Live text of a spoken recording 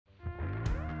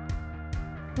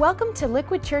Welcome to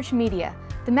Liquid Church Media.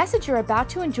 The message you're about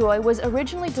to enjoy was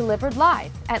originally delivered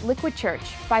live at Liquid Church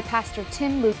by Pastor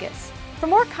Tim Lucas. For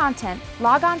more content,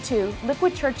 log on to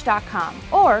liquidchurch.com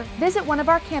or visit one of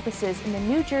our campuses in the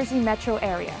New Jersey metro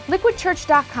area.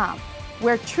 liquidchurch.com,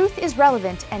 where truth is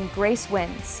relevant and grace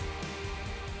wins.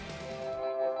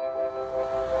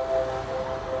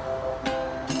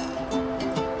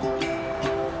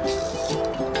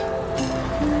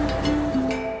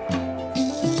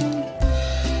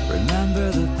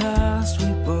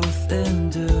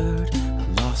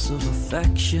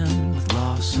 Affection with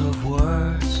loss of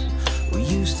words. We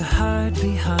used to hide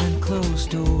behind closed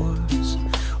doors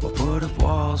or put up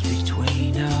walls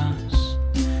between us.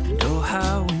 And oh,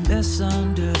 how we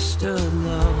misunderstood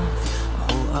love.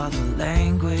 A whole other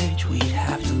language we'd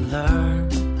have to learn.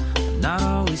 Not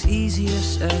always easier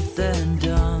said than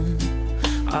done.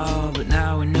 Oh, but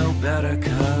now we know better,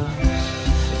 'cause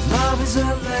if love is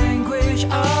a language,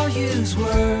 I'll use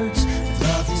words. If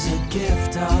love is a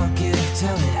gift, I'll give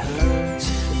till it hurts.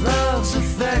 If love's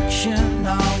affection,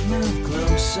 I'll move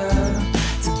closer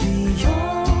to be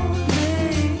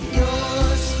only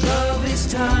yours. Love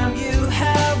is time, you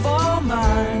have all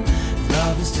mine.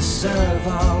 Love is to serve,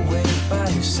 I'll wait by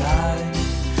your side.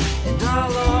 And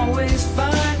I'll always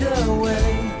find a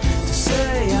way to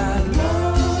say I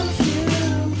love you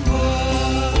more.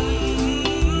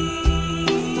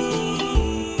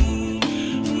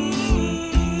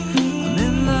 I'm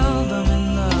in love, I'm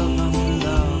in love, I'm in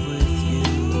love with you.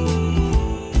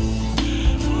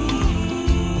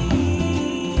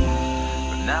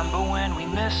 Remember when we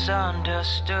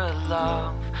misunderstood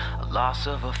love? A loss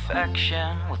of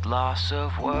affection with loss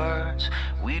of words.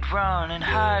 We'd run and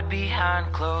hide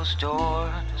behind closed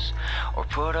doors or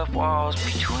put up walls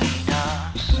between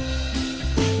us.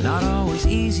 Not always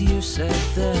easier said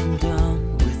than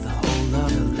done. With a whole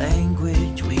other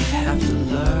language we'd have to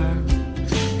learn.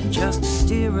 And just to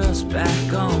steer us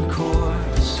back on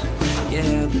course.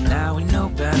 Yeah, but now we know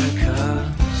better, 'cause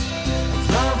if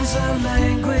love is a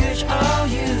language, I'll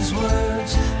use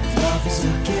words. If love is a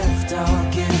gift,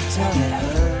 I'll give till it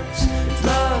hurts. If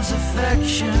love's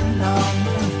affection, I'll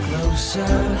move closer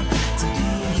to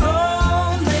be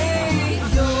only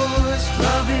yours.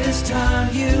 Love is time,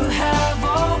 you have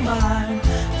all mine.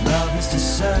 Love is to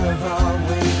serve, I'll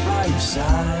wait by your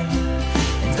side.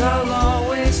 And I'll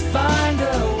always find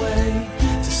a way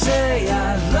to say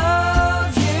I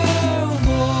love you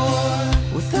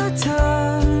more. With a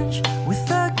touch, with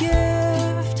a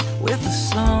gift, with a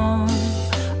song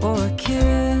or a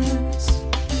kiss,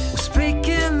 we're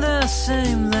speaking the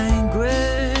same language,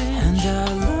 and I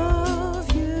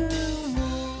love you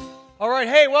more. All right,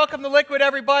 hey, welcome to Liquid,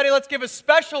 everybody. Let's give a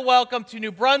special welcome to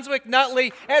New Brunswick,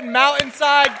 Nutley, and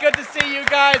Mountainside. Good to see you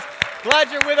guys.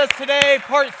 Glad you're with us today,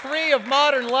 part 3 of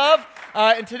Modern Love.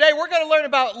 And today we're going to learn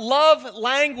about love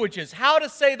languages, how to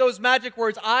say those magic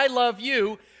words, I love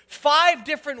you, 5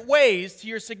 different ways to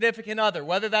your significant other,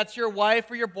 whether that's your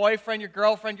wife or your boyfriend, your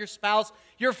girlfriend, your spouse,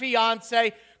 your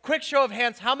fiance. Quick show of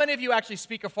hands, how many of you actually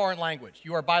speak a foreign language?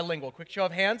 You are bilingual. Quick show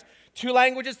of hands. 2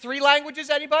 languages, 3 languages,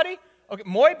 anybody? Okay,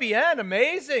 muy bien,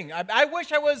 amazing. I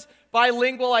wish I was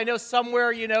bilingual. I know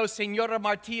somewhere, Senora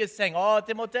Marti is saying, oh,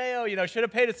 Timoteo, should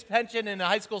have paid attention in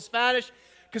high school Spanish.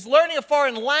 Because learning a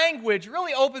foreign language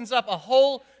really opens up a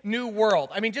whole new world.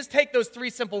 I mean, just take those 3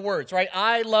 simple words, right?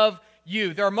 I love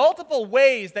you. There are multiple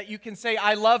ways that you can say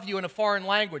I love you in a foreign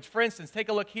language. For instance, take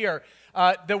a look here.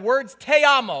 The words te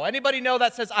amo. Anybody know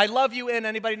that says I love you in?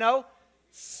 Anybody know?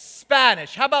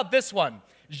 Spanish. How about this one?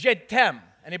 Je t'aime.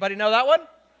 Anybody know that one?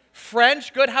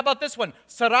 French. Good. How about this one?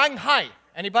 Saranghai.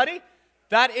 Anybody?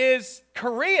 That is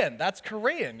Korean. That's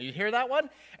Korean. You hear that one?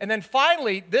 And then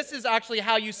finally, this is actually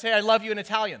how you say I love you in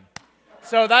Italian.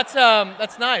 So that's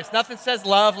nice. Nothing says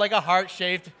love like a heart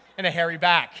shaped and a hairy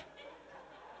back.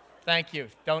 Thank you.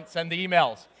 Don't send the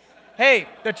emails. Hey,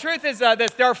 the truth is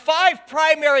this. There are 5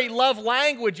 primary love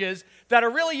languages that are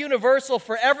really universal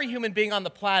for every human being on the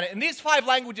planet. And these 5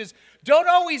 languages don't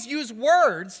always use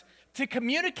words to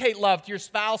communicate love to your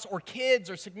spouse or kids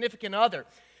or significant other.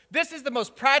 This is the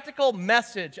most practical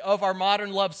message of our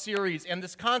Modern Love series, and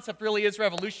this concept really is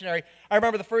revolutionary. I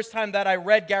remember the first time that I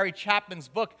read Gary Chapman's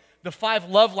book, The 5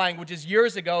 Love Languages,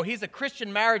 years ago. He's a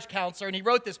Christian marriage counselor, and he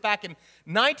wrote this back in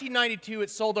 1992. It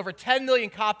sold over 10 million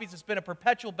copies. It's been a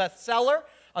perpetual bestseller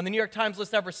on the New York Times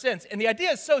list ever since. And the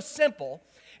idea is so simple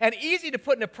and easy to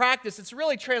put into practice. It's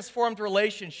really transformed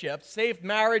relationships, saved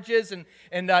marriages, and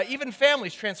even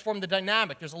families, transformed the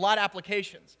dynamic. There's a lot of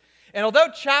applications. And although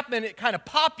Chapman kind of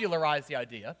popularized the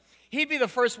idea, he'd be the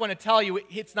first one to tell you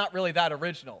it's not really that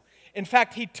original. In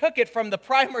fact, he took it from the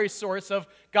primary source of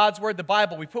God's Word, the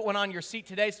Bible. We put one on your seat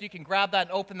today so you can grab that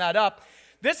and open that up.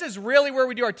 This is really where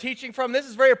we do our teaching from. This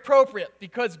is very appropriate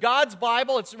because God's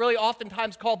Bible, it's really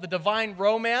oftentimes called the divine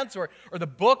romance or the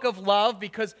book of love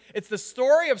because it's the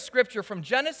story of Scripture from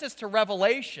Genesis to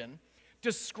Revelation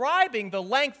describing the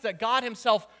lengths that God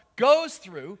himself goes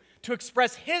through to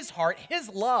express his heart, his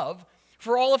love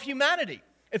for all of humanity.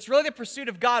 It's really the pursuit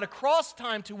of God across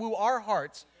time to woo our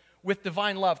hearts with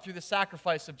divine love through the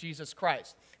sacrifice of Jesus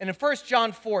Christ. And in 1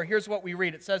 John 4, here's what we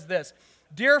read. It says this,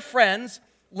 "Dear friends,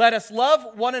 let us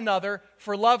love one another,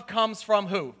 for love comes from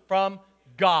who? From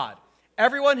God.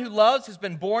 Everyone who loves has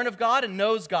been born of God and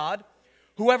knows God.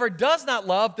 Whoever does not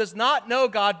love does not know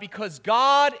God because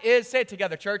God is," say it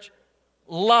together, church,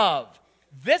 "love."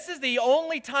 This is the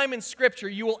only time in Scripture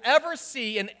you will ever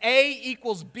see an A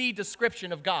equals B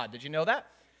description of God. Did you know that?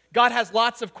 God has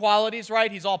lots of qualities,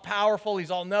 right? He's all powerful,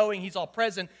 he's all knowing, he's all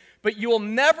present. But you will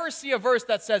never see a verse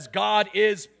that says God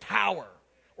is power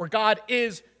or God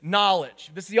is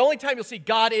knowledge. This is the only time you'll see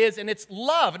God is, and it's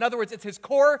love. In other words, it's his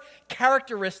core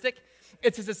characteristic.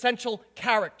 It's his essential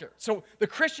character. So the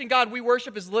Christian God we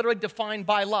worship is literally defined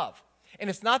by love. And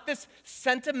it's not this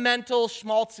sentimental,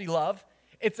 schmaltzy love.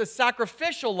 It's a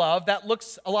sacrificial love that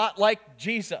looks a lot like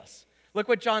Jesus. Look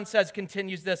what John says,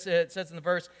 continues this. It says in the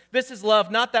verse, "This is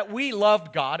love, not that we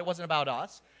loved God," it wasn't about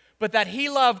us, "but that he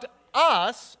loved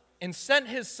us and sent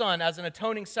his Son as an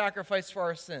atoning sacrifice for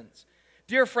our sins.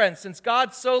 Dear friends, since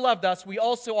God so loved us, we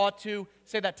also ought to,"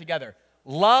 say that together,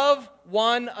 "love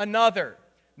one another.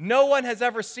 No one has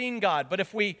ever seen God, but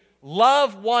if we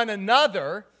love one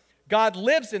another, God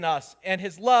lives in us, and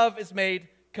his love is made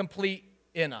complete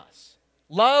in us."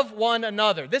 Love one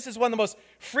another. This is one of the most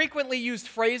frequently used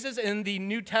phrases in the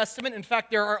New Testament. In fact,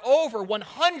 there are over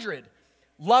 100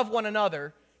 love one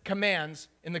another commands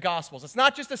in the Gospels. It's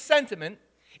not just a sentiment,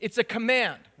 it's a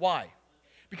command. Why?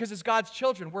 Because as God's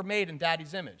children, we're made in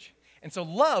Daddy's image. And so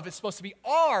love is supposed to be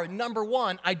our number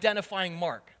one identifying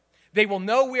mark. They will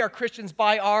know we are Christians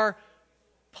by our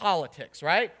politics,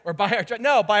 right? Or by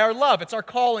our love. It's our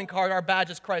calling card, our badge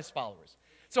as Christ followers.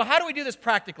 So how do we do this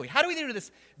practically? How do we do this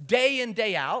day in,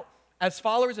 day out as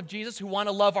followers of Jesus who want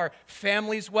to love our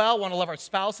families well, want to love our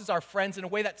spouses, our friends in a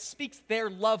way that speaks their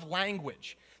love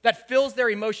language, that fills their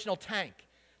emotional tank?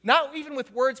 Not even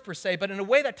with words per se, but in a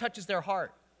way that touches their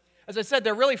heart. As I said,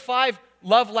 there are really 5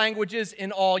 love languages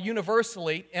in all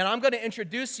universally, and I'm going to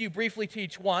introduce you briefly to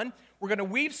each one. We're going to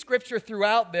weave Scripture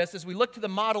throughout this as we look to the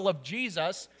model of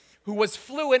Jesus, who was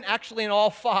fluent actually in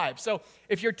all 5. So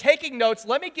if you're taking notes,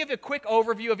 let me give you a quick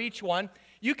overview of each one.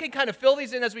 You can kind of fill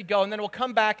these in as we go, and then we'll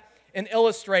come back and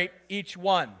illustrate each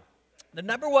one. The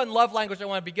number one love language I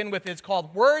want to begin with is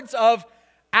called words of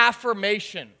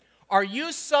affirmation. Are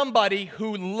you somebody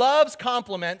who loves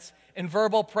compliments and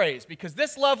verbal praise? Because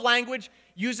this love language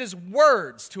uses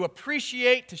words to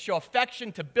appreciate, to show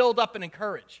affection, to build up and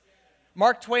encourage.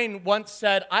 Mark Twain once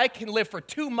said, "I can live for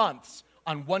 2 months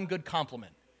on one good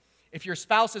compliment." If your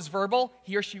spouse is verbal,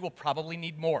 he or she will probably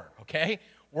need more, okay?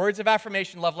 Words of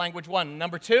affirmation, love language 1.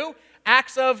 Number 2,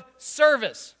 acts of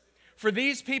service. For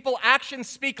these people, actions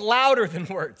speak louder than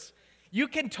words. You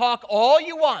can talk all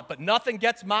you want, but nothing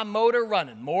gets my motor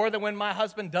running more than when my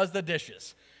husband does the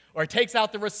dishes or takes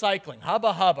out the recycling.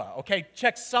 Hubba hubba, okay?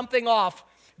 Check something off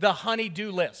the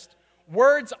honey-do list.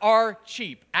 Words are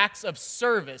cheap. Acts of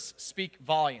service speak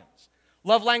volumes.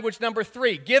 Love language number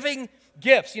 3, giving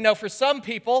gifts. You know, for some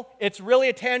people, it's really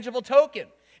a tangible token.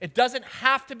 It doesn't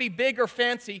have to be big or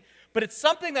fancy, but it's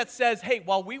something that says, hey,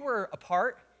 while we were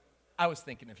apart, I was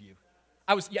thinking of you.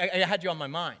 I had you on my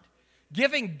mind.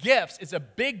 Giving gifts is a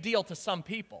big deal to some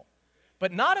people,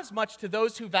 but not as much to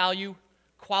those who value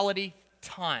quality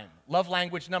time. Love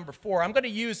language number 4. I'm going to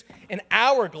use an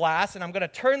hourglass, and I'm going to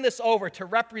turn this over to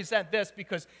represent this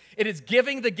because it is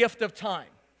giving the gift of time.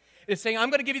 It is saying, I'm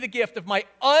going to give you the gift of my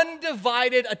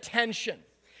undivided attention.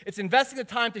 It's investing the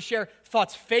time to share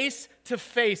thoughts face to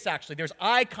face, actually. There's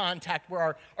eye contact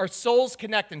where our souls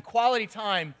connect, and quality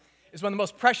time is one of the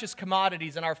most precious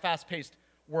commodities in our fast-paced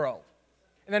world.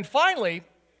 And then finally,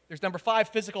 there's number 5,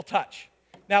 physical touch.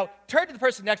 Now, turn to the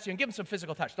person next to you and give them some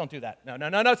physical touch. Don't do that.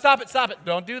 No, stop it.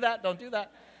 Don't do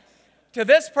that. To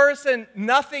this person,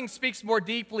 nothing speaks more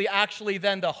deeply, actually,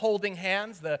 than the holding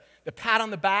hands, the pat on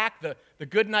the back, the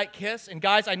goodnight kiss. And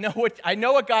guys, I know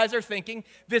what guys are thinking.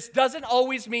 This doesn't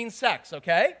always mean sex,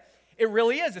 okay? It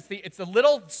really is. It's the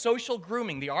little social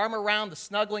grooming, the arm around, the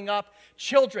snuggling up.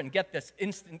 Children get this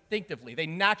instinctively. They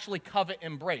naturally covet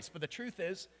embrace. But the truth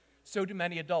is, so do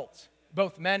many adults,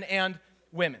 both men and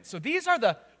women. So these are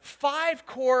the 5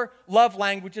 core love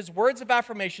languages: words of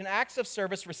affirmation, acts of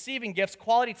service, receiving gifts,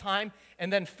 quality time,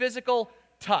 and then physical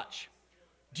touch.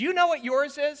 Do you know what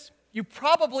yours is? You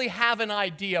probably have an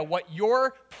idea what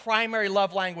your primary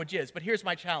love language is, but here's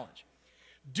my challenge.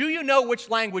 Do you know which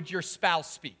language your spouse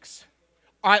speaks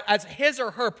as his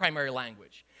or her primary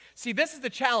language? See, this is the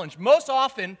challenge. Most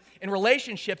often in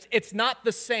relationships, it's not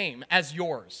the same as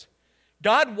yours.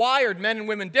 God wired men and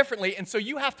women differently, and so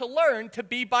you have to learn to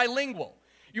be bilingual.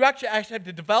 You actually have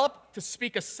to develop to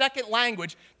speak a second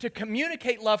language to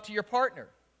communicate love to your partner.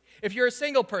 If you're a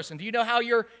single person, do you know how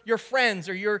your friends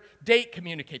or your date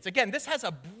communicates? Again, this has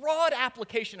a broad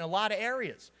application in a lot of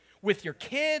areas. With your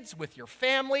kids, with your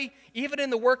family, even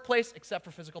in the workplace, except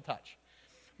for physical touch.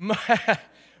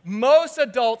 Most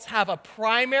adults have a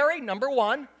primary, number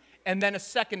one, and then a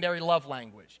secondary love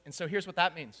language. And so here's what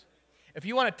that means. If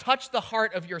you want to touch the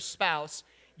heart of your spouse,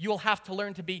 you'll have to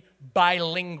learn to be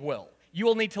bilingual. You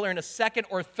will need to learn a second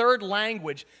or third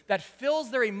language that fills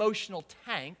their emotional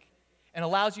tank and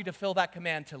allows you to fill that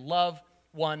command to love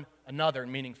one another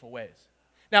in meaningful ways.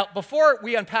 Now, before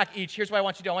we unpack each, here's what I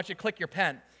want you to do. I want you to click your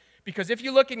pen, because if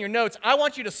you look in your notes, I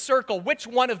want you to circle which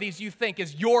one of these you think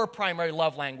is your primary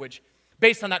love language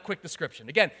based on that quick description.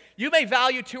 Again, you may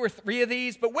value 2 or 3 of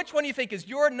these, but which one do you think is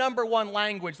your number one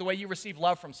language, the way you receive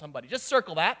love from somebody? Just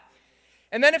circle that.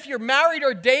 And then if you're married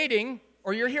or dating,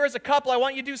 or you're here as a couple, I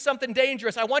want you to do something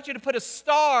dangerous. I want you to put a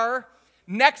star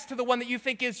next to the one that you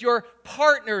think is your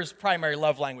partner's primary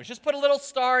love language. Just put a little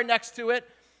star next to it.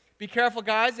 Be careful,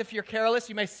 guys. If you're careless,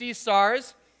 you may see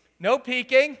stars. No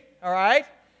peeking, all right?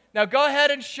 Now go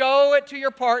ahead and show it to your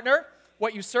partner,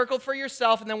 what you circled for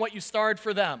yourself and then what you starred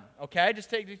for them, okay? Just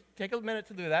take a minute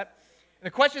to do that. And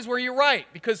the question is, were you right?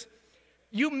 Because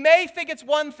you may think it's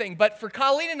one thing, but for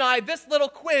Colleen and I, this little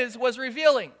quiz was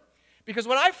revealing. Because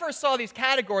when I first saw these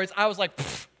categories, I was like,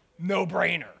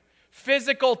 no-brainer.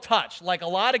 Physical touch. Like a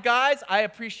lot of guys, I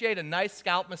appreciate a nice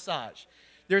scalp massage.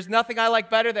 There's nothing I like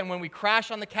better than when we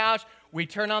crash on the couch, we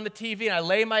turn on the TV, and I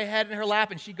lay my head in her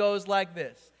lap, and she goes like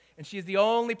this. And she's the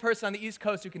only person on the East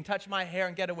Coast who can touch my hair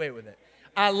and get away with it.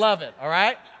 I love it, all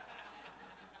right?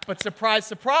 But surprise,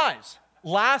 surprise.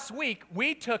 Last week,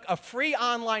 we took a free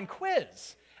online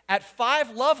quiz at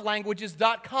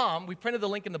 5lovelanguages.com. We printed the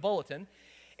link in the bulletin.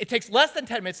 It takes less than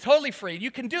 10 minutes, totally free. You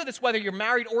can do this whether you're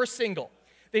married or single.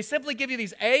 They simply give you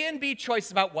these A and B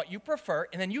choices about what you prefer,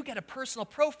 and then you get a personal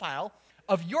profile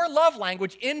of your love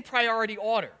language in priority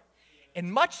order.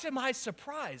 And much to my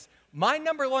surprise, my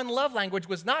number one love language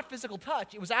was not physical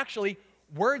touch. It was actually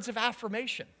words of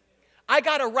affirmation. I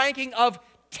got a ranking of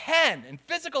 10, and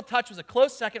physical touch was a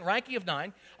close second, ranking of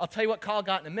 9. I'll tell you what Kyle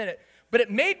got in a minute. But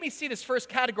it made me see this first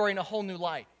category in a whole new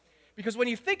light. Because when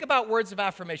you think about words of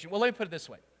affirmation, well, let me put it this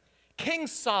way. King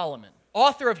Solomon,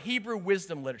 author of Hebrew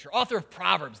wisdom literature, author of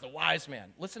Proverbs, the wise man,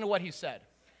 listen to what he said.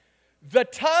 The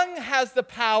tongue has the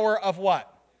power of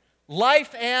what?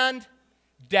 Life and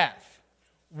death.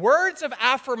 Words of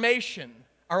affirmation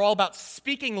are all about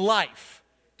speaking life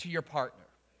to your partner.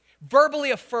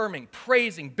 Verbally affirming,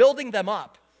 praising, building them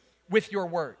up with your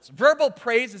words. Verbal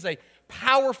praise is a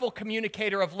powerful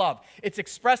communicator of love. It's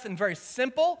expressed in very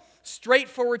simple,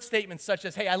 straightforward statements such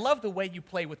as, hey, I love the way you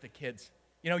play with the kids.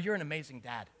 You know, you're an amazing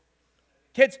dad.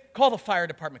 Kids, call the fire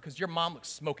department because your mom looks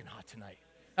smoking hot tonight.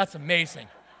 That's amazing.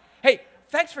 Hey,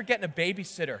 thanks for getting a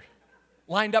babysitter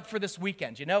lined up for this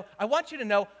weekend. You know, I want you to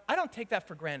know I don't take that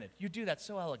for granted. You do that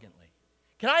so elegantly.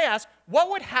 Can I ask, what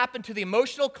would happen to the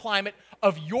emotional climate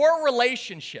of your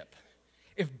relationship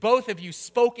if both of you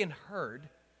spoke and heard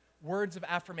words of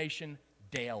affirmation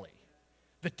daily?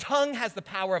 The tongue has the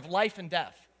power of life and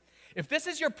death. If this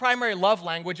is your primary love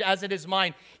language, as it is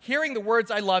mine, hearing the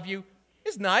words I love you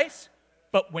is nice,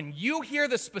 but when you hear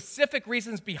the specific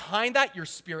reasons behind that, your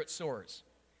spirit soars.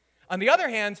 On the other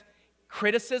hand,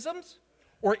 criticisms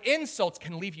or insults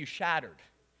can leave you shattered.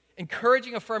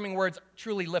 Encouraging, affirming words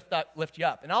truly lift you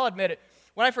up. And I'll admit it,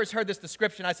 when I first heard this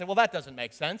description, I said, well, that doesn't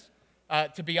make sense.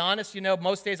 To be honest, you know,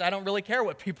 most days I don't really care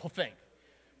what people think.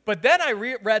 But then I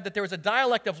read that there was a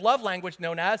dialect of love language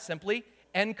known as simply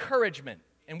encouragement.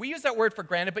 And we use that word for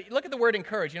granted, but look at the word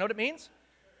encourage. You know what it means?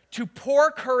 To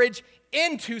pour courage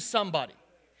into somebody.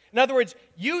 In other words,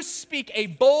 you speak a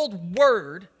bold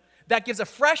word that gives a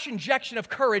fresh injection of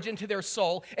courage into their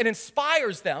soul and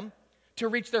inspires them to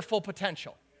reach their full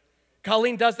potential.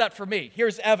 Colleen does that for me.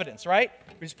 Here's evidence, right?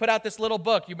 We just put out this little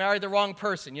book, You Married the Wrong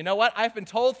Person. You know what? I've been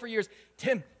told for years,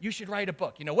 Tim, you should write a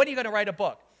book. You know, when are you going to write a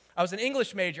book? I was an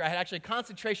English major. I had actually a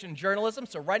concentration in journalism,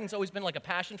 so writing's always been like a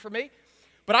passion for me.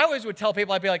 But I always would tell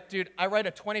people, I'd be like, dude, I write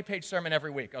a 20-page sermon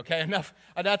every week, okay? Enough.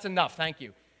 That's enough, thank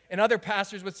you. And other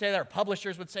pastors would say that, or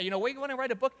publishers would say, you know, when you want to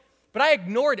write a book, But I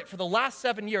ignored it for the last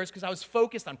 7 years because I was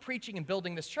focused on preaching and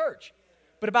building this church.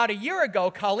 But about a year ago,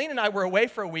 Colleen and I were away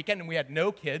for a weekend, and we had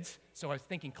no kids, so I was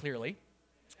thinking clearly.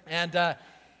 And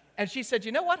she said,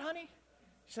 you know what, honey?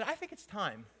 She said, I think it's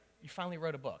time you finally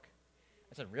wrote a book.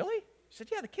 I said, really? She said,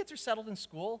 yeah, the kids are settled in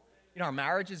school. You know, our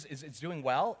marriage is doing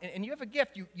well, and you have a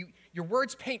gift. Your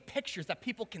words paint pictures that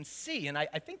people can see, and I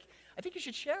think you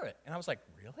should share it. And I was like,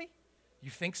 really?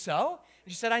 You think so?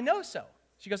 And she said, I know so.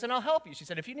 She goes, and I'll help you. She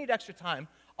said, if you need extra time,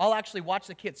 I'll actually watch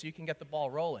the kids so you can get the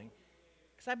ball rolling.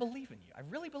 Because I believe in you. I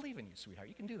really believe in you, sweetheart.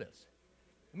 You can do this.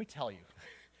 Let me tell you,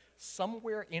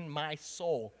 somewhere in my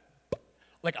soul,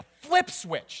 like a flip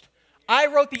switched. I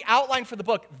wrote the outline for the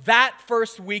book that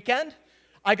first weekend.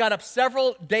 I got up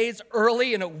several days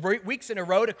early, weeks in a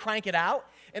row to crank it out.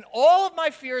 And all of my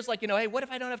fears, like, hey, what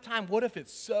if I don't have time? What if it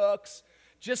sucks?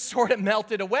 Just sort of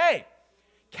melted away.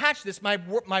 Catch this, my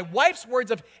wife's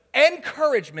words of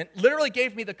encouragement literally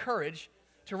gave me the courage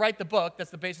to write the book that's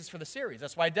the basis for the series.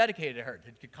 That's why I dedicated it to her.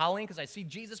 To Colleen, because I see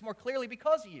Jesus more clearly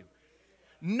because of you.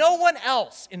 No one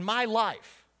else in my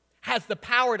life has the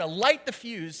power to light the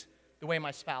fuse the way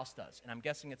my spouse does. And I'm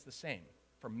guessing it's the same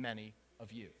for many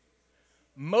of you.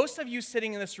 Most of you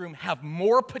sitting in this room have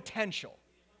more potential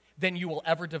than you will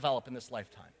ever develop in this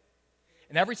lifetime.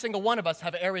 And every single one of us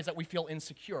have areas that we feel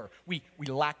insecure. We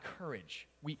lack courage.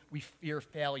 We fear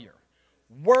failure.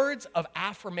 Words of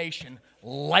affirmation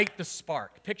light the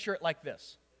spark. Picture it like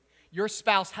this. Your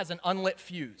spouse has an unlit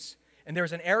fuse, and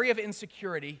there's an area of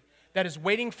insecurity that is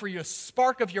waiting for your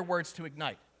spark of your words to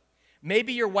ignite.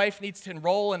 Maybe your wife needs to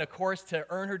enroll in a course to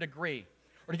earn her degree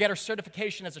or to get her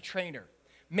certification as a trainer.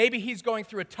 Maybe he's going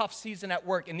through a tough season at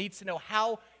work and needs to know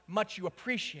how much you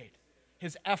appreciate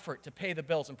his effort to pay the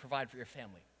bills and provide for your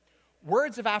family.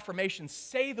 Words of affirmation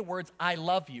say the words, I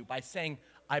love you, by saying,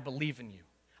 I believe in you.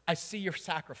 I see your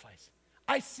sacrifice.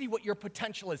 I see what your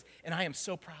potential is, and I am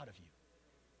so proud of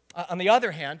you. On the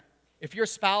other hand, if your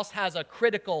spouse has a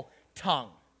critical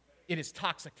tongue, it is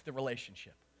toxic to the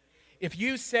relationship. If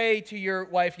you say to your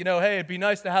wife, hey, it'd be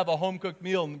nice to have a home-cooked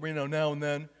meal, now and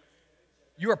then,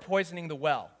 you are poisoning the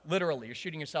well. Literally, you're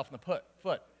shooting yourself in the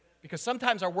foot. Because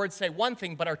sometimes our words say one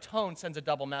thing, but our tone sends a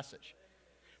double message.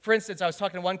 For instance, I was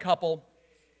talking to one couple,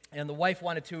 and the wife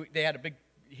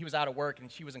he was out of work,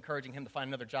 and she was encouraging him to find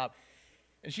another job.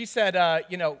 And she said,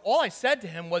 all I said to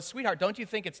him was, sweetheart, don't you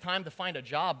think it's time to find a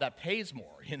job that pays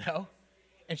more,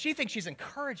 And she thinks she's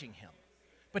encouraging him.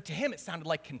 But to him, it sounded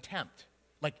like contempt.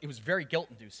 Like it was very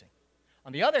guilt-inducing.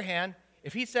 On the other hand,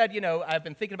 if he said, I've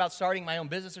been thinking about starting my own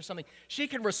business or something, she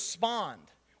can respond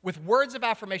with words of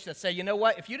affirmation that say, you know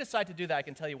what, if you decide to do that, I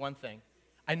can tell you one thing.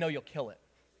 I know you'll kill it.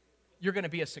 You're going to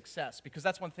be a success, because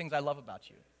that's one of the things I love about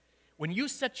you. When you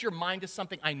set your mind to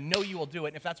something, I know you will do it,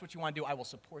 and if that's what you want to do, I will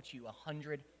support you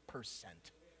 100%.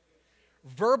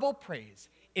 Verbal praise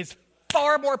is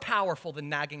far more powerful than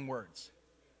nagging words.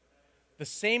 The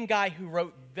same guy who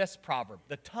wrote this proverb,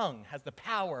 the tongue has the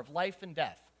power of life and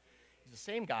death, is the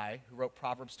same guy who wrote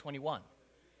Proverbs 21.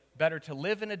 Better to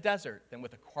live in a desert than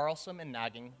with a quarrelsome and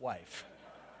nagging wife.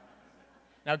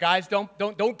 Now, guys, don't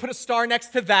put a star next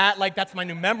to that like that's my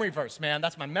new memory verse, man.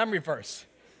 That's my memory verse.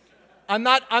 I'm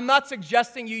not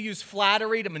suggesting you use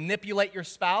flattery to manipulate your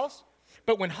spouse,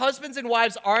 but when husbands and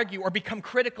wives argue or become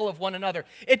critical of one another,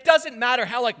 it doesn't matter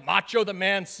how macho the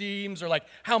man seems or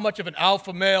how much of an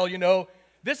alpha male,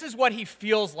 This is what he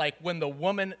feels like when the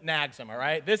woman nags him, all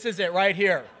right? This is it right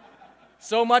here.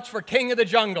 So much for King of the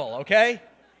Jungle, okay?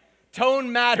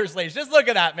 Tone matters, ladies. Just look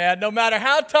at that, man. No matter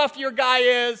how tough your guy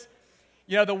is,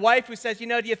 the wife who says, do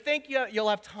you think you'll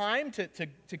have time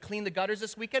to clean the gutters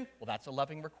this weekend? Well, that's a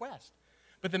loving request.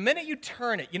 But the minute you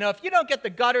turn it, if you don't get the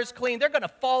gutters clean, they're going to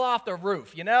fall off the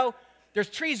roof, There's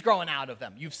trees growing out of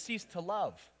them. You've ceased to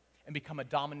love and become a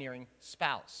domineering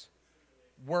spouse.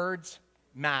 Words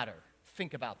matter.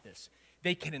 Think about this.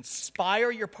 They can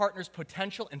inspire your partner's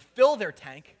potential and fill their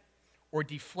tank, or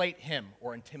deflate him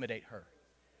or intimidate her.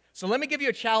 So let me give you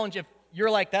a challenge if you're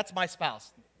like, that's my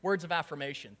spouse. Words of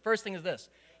affirmation. First thing is this.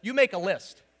 You make a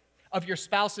list of your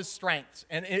spouse's strengths.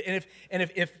 And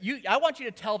if you, I want you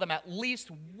to tell them at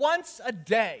least once a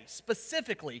day,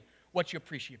 specifically, what you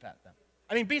appreciate about them.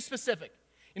 I mean, be specific.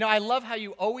 I love how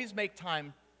you always make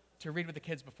time to read with the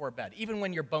kids before bed, even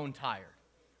when you're bone tired.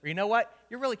 Or you know what?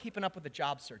 You're really keeping up with the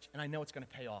job search, and I know it's going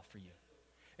to pay off for you.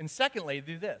 And secondly,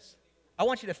 do this. I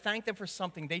want you to thank them for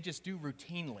something they just do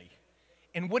routinely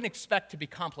and wouldn't expect to be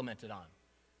complimented on.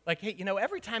 Like, hey,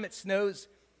 every time it snows,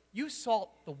 you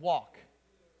salt the walk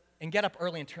and get up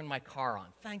early and turn my car on.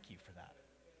 Thank you for that.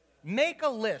 Make a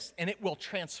list, and it will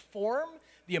transform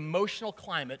the emotional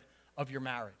climate of your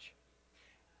marriage.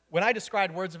 When I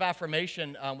described words of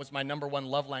affirmation was my number one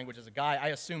love language as a guy, I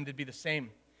assumed it'd be the same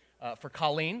for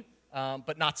Colleen,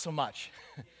 but not so much.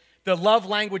 The love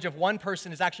language of one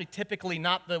person is actually typically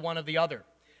not the one of the other.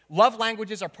 Love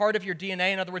languages are part of your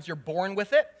DNA. In other words, you're born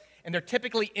with it, and they're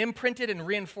typically imprinted and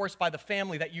reinforced by the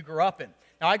family that you grew up in.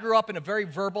 Now, I grew up in a very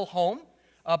verbal home,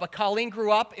 but Colleen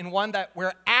grew up in one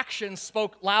where actions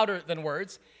spoke louder than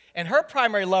words, and her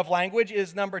primary love language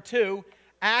is number 2,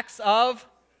 acts of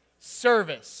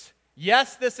service.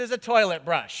 Yes, this is a toilet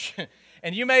brush.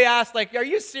 And you may ask, like, are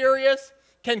you serious?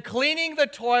 Can cleaning the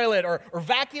toilet or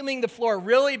vacuuming the floor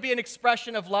really be an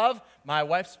expression of love? My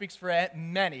wife speaks for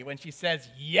many when she says,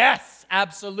 yes,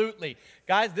 absolutely.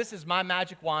 Guys, this is my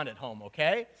magic wand at home,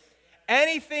 okay?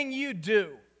 Anything you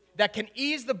do that can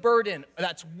ease the burden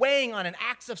that's weighing on an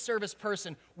acts of service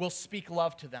person will speak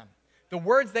love to them. The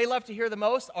words they love to hear the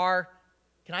most are,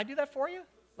 can I do that for you?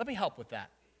 Let me help with that.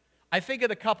 I think of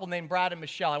the couple named Brad and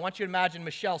Michelle. I want you to imagine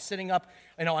Michelle sitting up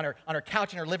on her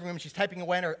couch in her living room. She's typing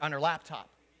away on her laptop.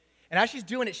 And as she's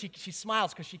doing it, she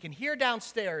smiles because she can hear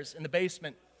downstairs in the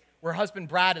basement where her husband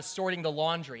Brad is sorting the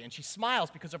laundry. And she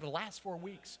smiles because over the last 4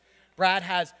 weeks, Brad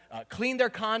has cleaned their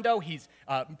condo, he's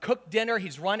cooked dinner,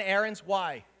 he's run errands.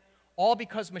 Why? All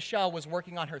because Michelle was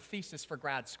working on her thesis for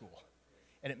grad school.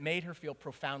 And it made her feel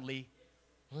profoundly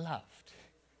loved.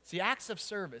 See, acts of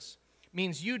service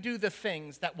means you do the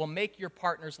things that will make your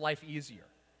partner's life easier.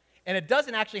 And it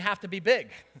doesn't actually have to be big.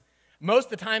 Most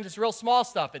of the times it's real small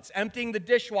stuff. It's emptying the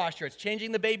dishwasher, it's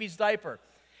changing the baby's diaper,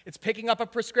 it's picking up a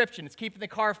prescription, it's keeping the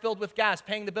car filled with gas,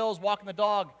 paying the bills, walking the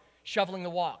dog, shoveling the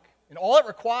walk. And all it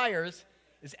requires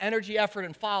is energy, effort,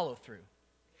 and follow-through.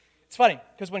 It's funny,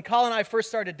 because when Colin and I first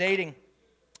started dating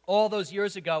all those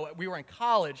years ago, we were in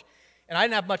college, and I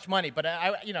didn't have much money, but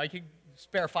you could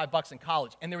spare $5 in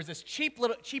college. And there was this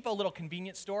cheapo little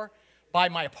convenience store by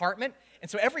my apartment.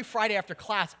 And so every Friday after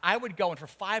class, I would go, and for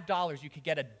 $5, you could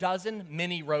get a dozen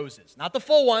mini roses. Not the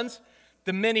full ones,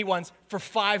 the mini ones for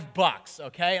 $5,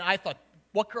 okay? And I thought,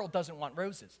 what girl doesn't want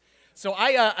roses? So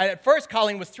at first,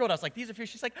 Colleen was thrilled. I was like, these are for you.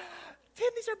 She's like, Tim,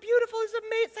 these are beautiful. These are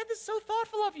amazing. That is so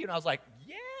thoughtful of you. And I was like,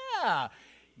 yeah.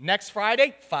 Next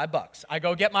Friday, $5. I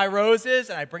go get my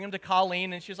roses, and I bring them to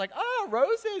Colleen, and she's like, oh,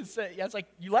 roses. I was like,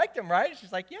 you like them, right?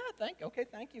 She's like, yeah, thank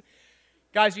you.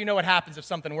 Guys, you know what happens if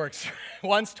something works.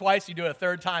 Once, twice, you do it a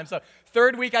third time. So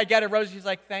third week, I get a rose. She's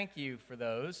like, thank you for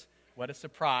those. What a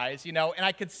surprise, And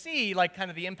I could see, kind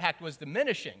of the impact was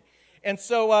diminishing. And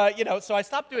so, so I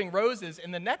stopped doing roses.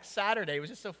 And the next Saturday, it was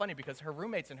just so funny because her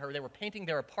roommates and her, they were painting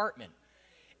their apartment.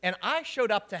 And I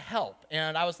showed up to help.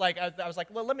 And I was like,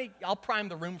 well, I'll prime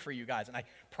the room for you guys. And I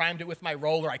primed it with my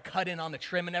roller. I cut in on the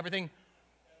trim and everything.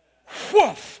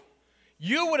 Woof!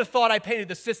 You would have thought I painted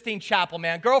the Sistine Chapel,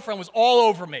 man. Girlfriend was all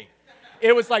over me.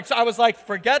 It was like, so I was like,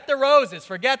 forget the roses,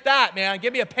 forget that, man.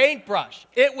 Give me a paintbrush.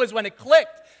 It was when it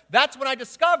clicked. That's when I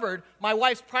discovered my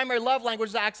wife's primary love language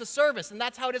is acts of service. And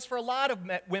that's how it is for a lot of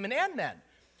women and men.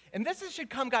 And this should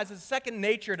come, guys, as second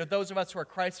nature to those of us who are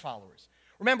Christ followers.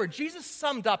 Remember, Jesus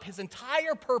summed up his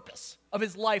entire purpose of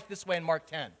his life this way in Mark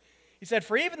 10. He said,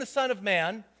 for even the Son of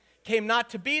Man came not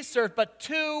to be served, but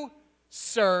to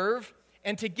serve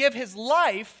and to give his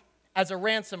life as a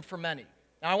ransom for many.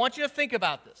 Now, I want you to think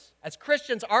about this. As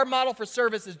Christians, our model for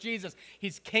service is Jesus.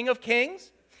 He's King of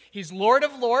Kings. He's Lord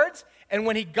of Lords. And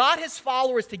when he got his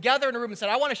followers together in a room and said,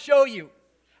 I want to show you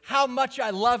how much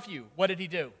I love you, what did he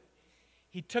do?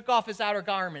 He took off his outer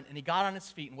garment and he got on his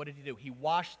feet. And what did he do? He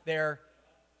washed their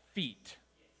feet,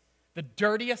 the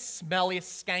dirtiest,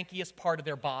 smelliest, skankiest part of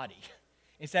their body.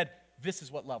 He said, this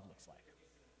is what love looks like.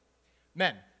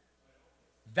 Men,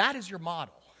 that is your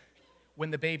model when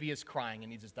the baby is crying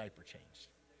and needs his diaper changed.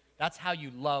 That's how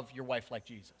you love your wife like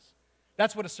Jesus.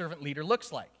 That's what a servant leader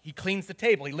looks like. He cleans the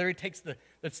table. He literally takes the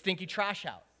stinky trash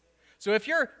out. So if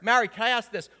you're married, can I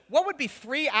ask this? What would be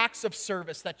 3 acts of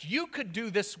service that you could do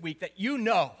this week that you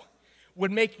know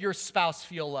would make your spouse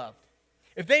feel loved?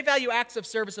 If they value acts of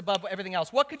service above everything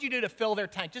else, what could you do to fill their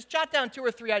tank? Just jot down 2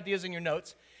 or 3 ideas in your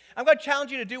notes. I'm going to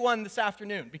challenge you to do one this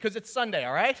afternoon because it's Sunday,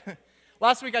 all right?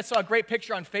 Last week I saw a great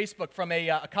picture on Facebook from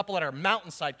a couple at our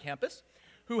Mountainside campus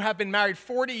who have been married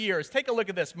 40 years. Take a look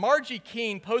at this. Margie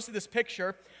Keene posted this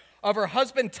picture of her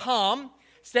husband Tom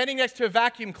standing next to a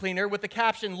vacuum cleaner with the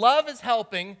caption, "Love is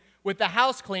helping with the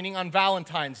house cleaning on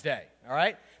Valentine's Day." All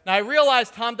right? Now I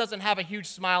realize Tom doesn't have a huge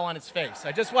smile on his face.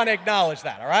 I just want to acknowledge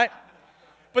that, all right?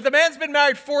 But the man's been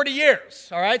married 40 years,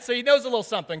 all right? So he knows a little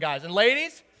something, guys. And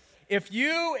ladies,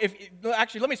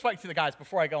 actually, let me speak to the guys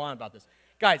before I go on about this.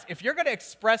 Guys, if you're going to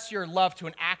express your love to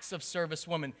an acts of service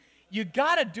woman, you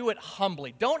got to do it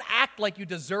humbly. Don't act like you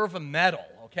deserve a medal,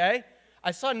 okay?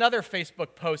 I saw another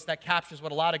Facebook post that captures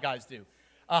what a lot of guys do.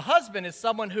 A husband is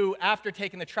someone who, after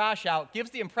taking the trash out,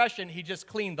 gives the impression he just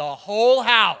cleaned the whole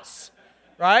house,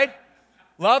 right?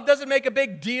 Love doesn't make a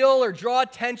big deal or draw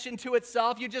attention to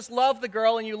itself. You just love the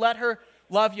girl and you let her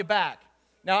love you back.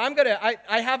 Now,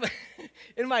 I have,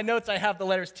 in my notes, I have the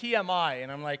letters TMI,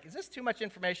 and I'm like, is this too much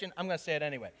information? I'm going to say it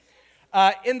anyway.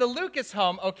 In the Lucas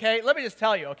home, okay, let me just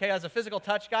tell you, okay, as a physical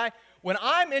touch guy, when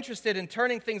I'm interested in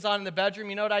turning things on in the bedroom,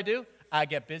 you know what I do? I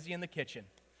get busy in the kitchen.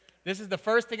 This is the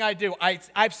first thing I do.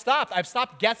 I've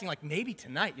stopped guessing, like maybe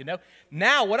tonight, you know.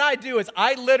 Now what I do is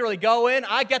I literally go in,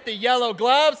 I get the yellow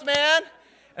gloves, man,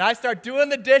 and I start doing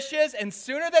the dishes, and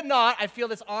sooner than not, I feel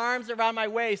this arms around my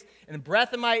waist and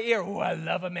breath in my ear. Ooh, I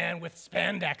love a man with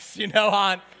spandex, you know,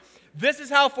 on. This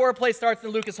is how foreplay starts in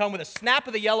the Lucas home, with a snap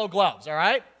of the yellow gloves, all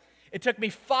right? It took me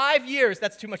 5 years.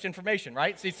 That's too much information,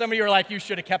 right? See, some of you are like, you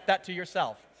should have kept that to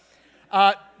yourself.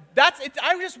 That's it.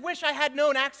 I just wish I had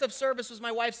known acts of service was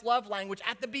my wife's love language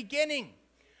at the beginning.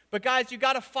 But guys, you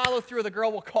got to follow through. The girl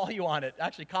will call you on it.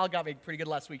 Actually, Kyle got me pretty good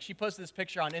last week. She posted this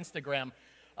picture on Instagram.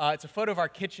 It's a photo of our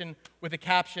kitchen with a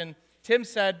caption. Tim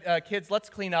said, kids, let's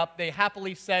clean up. They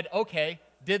happily said, okay,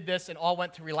 did this, and all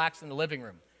went to relax in the living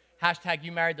room. Hashtag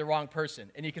you married the wrong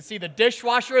person. And you can see the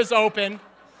dishwasher is open.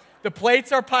 The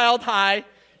plates are piled high.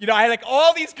 You know, I had like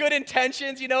all these good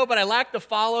intentions, you know, but I lack the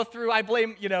follow through. I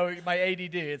blame, you know, my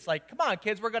ADD. It's like, come on,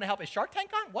 kids, we're going to help. Is Shark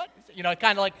Tank on? What? You know,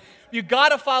 kind of like, you got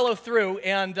to follow through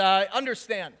and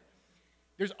understand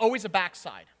there's always a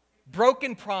backside.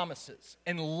 Broken promises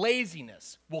and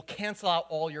laziness will cancel out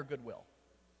all your goodwill.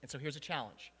 And so here's a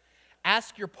challenge.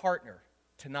 Ask your partner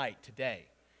tonight, today,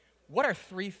 what are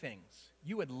 3 things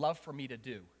you would love for me to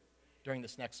do during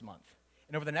this next month?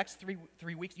 And over the next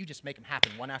three weeks, you just make them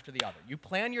happen one after the other. You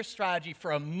plan your strategy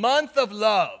for a month of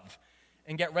love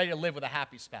and get ready to live with a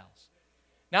happy spouse.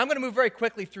 Now, I'm going to move very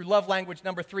quickly through love language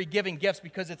number 3, giving gifts,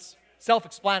 because it's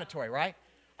self-explanatory, right?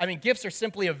 I mean, gifts are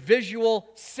simply a visual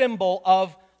symbol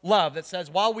of love that says,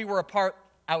 while we were apart,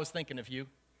 I was thinking of you.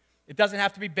 It doesn't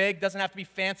have to be big, doesn't have to be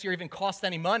fancy, or even cost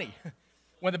any money.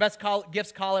 One of the best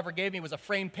gifts Kyle ever gave me was a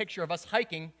framed picture of us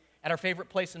hiking at our favorite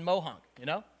place in Mohonk, you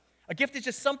know? A gift is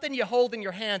just something you hold in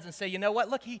your hands and say, you know what,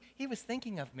 look, he was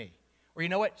thinking of me. Or you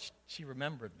know what, she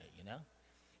remembered me, you know?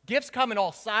 Gifts come in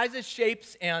all sizes,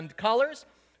 shapes, and colors.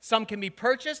 Some can be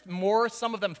purchased,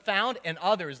 some of them found, and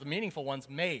others, the meaningful ones,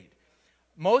 made.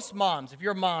 Most moms, if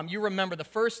you're a mom, you remember the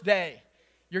first day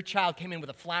your child came in with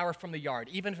a flower from the yard,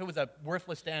 even if it was a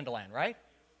worthless dandelion, right?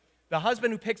 The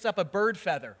husband who picks up a bird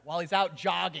feather while he's out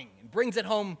jogging and brings it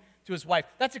home to his wife,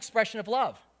 that's expression of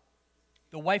love.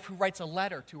 The wife who writes a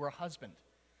letter to her husband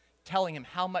telling him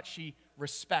how much she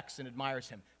respects and admires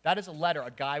him. That is a letter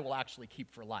a guy will actually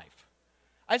keep for life.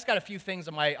 I just got a few things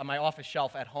on my office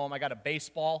shelf at home. I got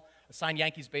a signed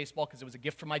Yankees baseball because it was a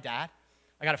gift from my dad.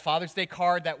 I got a Father's Day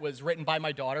card that was written by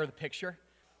my daughter, the picture.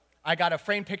 I got a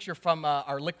framed picture from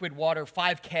our Liquid Water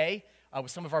 5K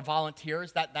with some of our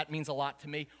volunteers. That means a lot to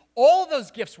me. All of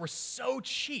those gifts were so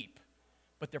cheap,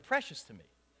 but they're precious to me,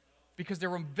 because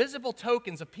they're invisible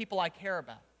tokens of people I care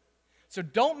about. So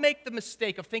don't make the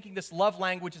mistake of thinking this love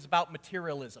language is about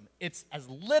materialism. It's as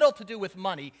little to do with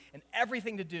money and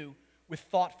everything to do with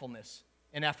thoughtfulness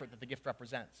and effort that the gift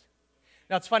represents.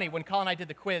 Now, it's funny, when Colin and I did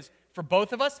the quiz, for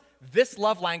both of us, this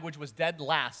love language was dead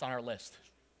last on our list.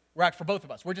 For both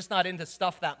of us. We're just not into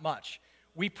stuff that much.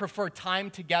 We prefer time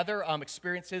together,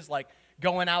 experiences like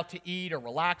going out to eat or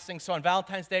relaxing. So on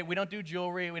Valentine's Day, we don't do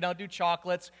jewelry, we don't do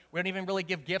chocolates, we don't even really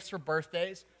give gifts for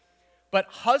birthdays. But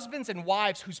husbands and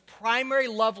wives whose primary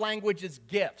love language is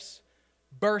gifts,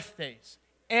 birthdays,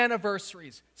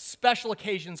 anniversaries, special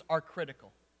occasions are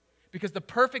critical. Because the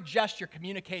perfect gesture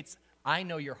communicates, I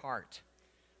know your heart,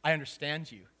 I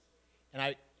understand you, and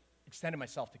I extended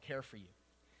myself to care for you.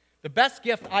 The best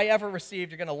gift I ever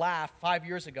received, you're going to laugh, 5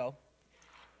 years ago,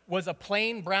 was a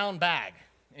plain brown bag.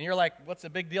 And you're like, what's the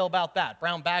big deal about that?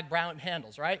 Brown bag, brown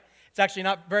handles, right? It's actually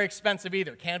not very expensive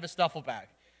either, canvas duffel bag.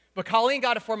 But Colleen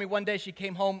got it for me one day. She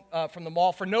came home from the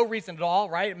mall for no reason at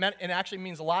all, right? It actually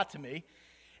means a lot to me.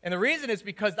 And the reason is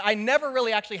because I never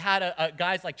really actually had a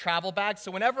guys like travel bags.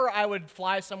 So whenever I would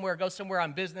fly somewhere, go somewhere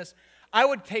on business, I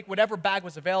would take whatever bag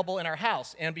was available in our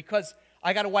house. And because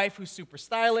I got a wife who's super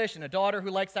stylish and a daughter who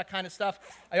likes that kind of stuff,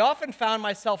 I often found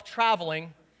myself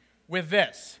traveling with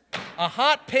this, a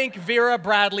hot pink Vera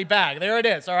Bradley bag. There it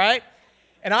is, all right?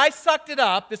 And I sucked it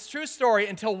up, this true story,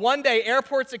 until one day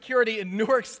airport security in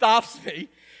Newark stops me,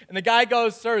 and the guy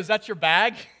goes, sir, is that your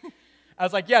bag? I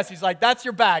was like, yes. He's like, that's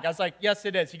your bag. I was like, yes,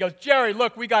 it is. He goes, Jerry,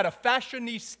 look, we got a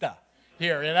fashionista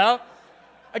here, you know?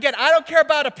 Again, I don't care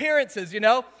about appearances, you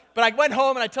know? But I went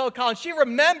home and I told Colin, she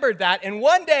remembered that, and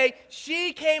one day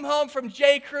she came home from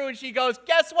J. Crew and she goes,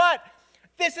 guess what?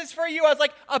 this is for you. I was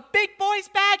like, a big boy's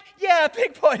bag? Yeah, a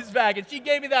big boy's bag. And she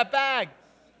gave me that bag.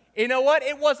 You know what?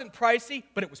 It wasn't pricey,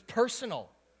 but it was personal.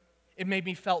 It made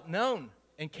me felt known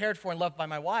and cared for and loved by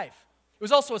my wife. It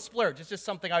was also a splurge. It's just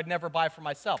something I'd never buy for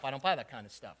myself. I don't buy that kind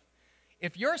of stuff.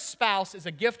 If your spouse is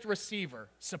a gift receiver,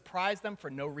 surprise them for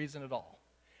no reason at all.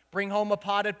 Bring home a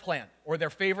potted plant or their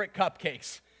favorite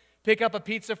cupcakes. Pick up a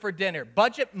pizza for dinner.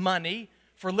 Budget money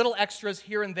for little extras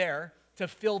here and there to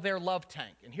fill their love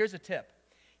tank. And here's a tip.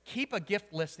 Keep a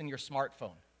gift list in your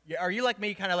smartphone. Are you like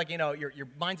me, kind of like, your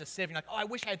mind's a sieve? You're like, oh, I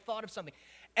wish I had thought of something.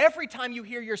 Every time you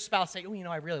hear your spouse say, oh,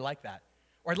 I really like that,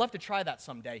 or I'd love to try that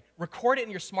someday, record it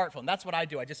in your smartphone. That's what I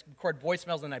do. I just record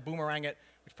voicemails and I boomerang it,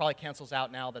 which probably cancels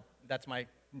out now. That's my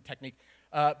technique.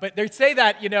 But they say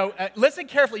that, listen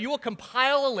carefully. You will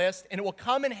compile a list, and it will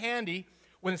come in handy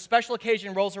when a special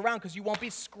occasion rolls around because you won't be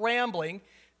scrambling.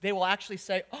 They will actually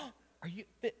say, oh, are you,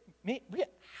 me?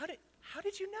 How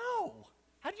did you know?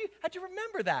 How'd you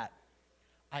remember that?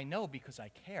 I know because I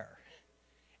care,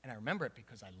 and I remember it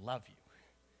because I love you.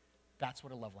 That's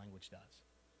what a love language does.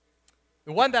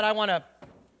 The one that I want to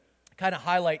kind of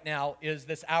highlight now is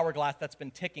this hourglass that's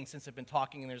been ticking since I've been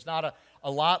talking, and there's not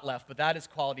a lot left, but that is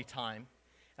quality time.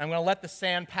 And I'm going to let the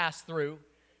sand pass through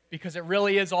because it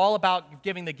really is all about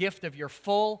giving the gift of your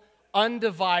full,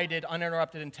 undivided,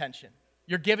 uninterrupted attention.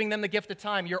 You're giving them the gift of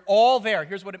time. You're all there.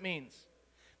 Here's what it means.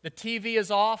 The TV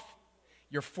is off.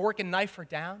 Your fork and knife are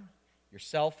down. Your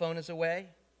cell phone is away.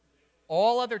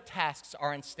 All other tasks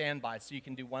are on standby, so you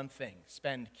can do one thing.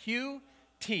 Spend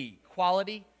QT,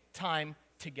 quality time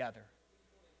together.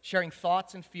 Sharing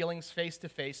thoughts and feelings face to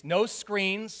face. No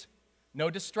screens, no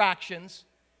distractions.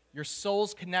 Your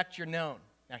souls connect, you're known.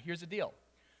 Now here's the deal.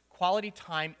 Quality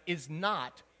time is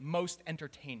not most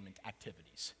entertainment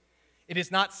activities. It is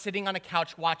not sitting on a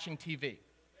couch watching TV.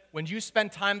 When you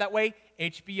spend time that way,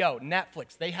 HBO,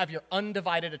 Netflix, they have your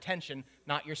undivided attention,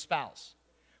 not your spouse.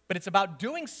 But it's about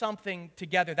doing something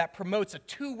together that promotes a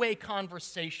two-way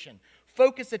conversation,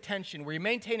 focused attention, where you're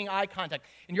maintaining eye contact,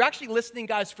 and you're actually listening,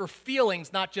 guys, for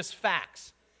feelings, not just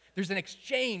facts. There's an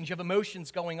exchange of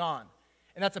emotions going on,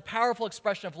 and that's a powerful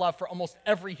expression of love for almost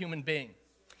every human being.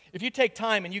 If you take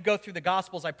time and you go through the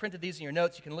Gospels, I printed these in your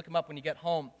notes, you can look them up when you get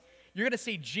home, you're going to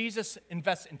see Jesus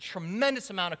invest in tremendous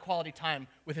amount of quality time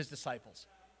with his disciples.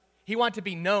 He wanted to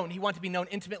be known. He wanted to be known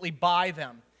intimately by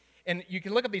them. And you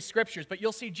can look at these scriptures, but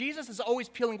you'll see Jesus is always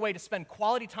peeling away to spend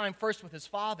quality time first with his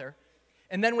Father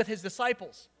and then with his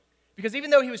disciples. Because even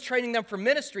though he was training them for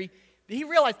ministry, he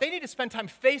realized they need to spend time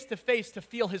face to face to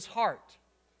feel his heart.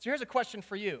 So here's a question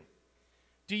for you.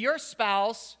 Do your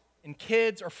spouse and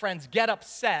kids or friends get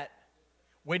upset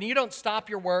when you don't stop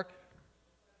your work,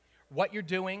 what you're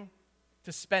doing,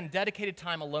 to spend dedicated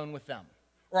time alone with them?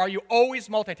 Or are you always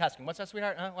multitasking? What's that,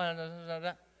 sweetheart?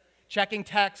 Checking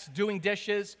texts, doing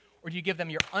dishes, or do you give them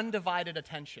your undivided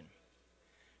attention?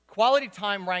 Quality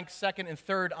time ranks second and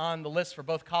third on the list for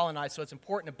both Colin and I, so it's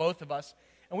important to both of us.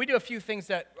 And we do a few things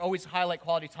that always highlight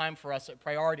quality time for us at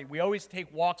priority. We always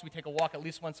take walks. We take a walk at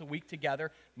least once a week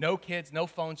together. No kids, no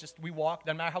phones, just we walk,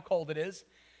 doesn't matter how cold it is.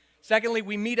 Secondly,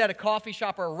 we meet at a coffee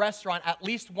shop or a restaurant at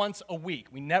least once a week.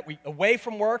 We away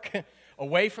from work,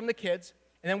 away from the kids,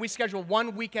 and then we schedule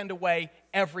one weekend away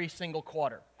every single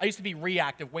quarter. I used to be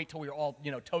reactive, wait till we were all,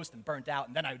 toast and burnt out,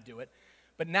 and then I would do it.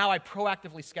 But now I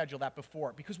proactively schedule that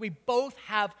before because we both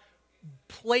have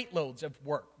plate loads of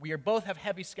work. We both have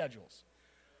heavy schedules.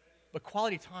 But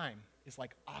quality time is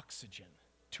like oxygen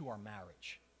to our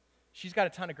marriage. She's got a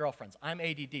ton of girlfriends. I'm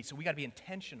ADD, so we got to be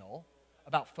intentional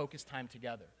about focused time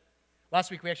together. Last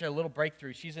week, we actually had a little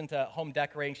breakthrough. She's into home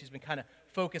decorating. She's been kind of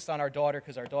focused on our daughter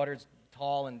because our daughter's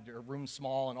tall and her room's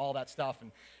small and all that stuff.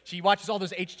 And she watches all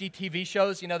those HGTV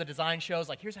shows, the design shows,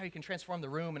 like here's how you can transform the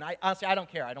room. And honestly, I don't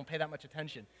care. I don't pay that much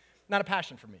attention. Not a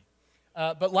passion for me.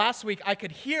 But last week, I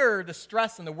could hear the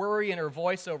stress and the worry in her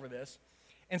voice over this.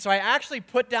 And so I actually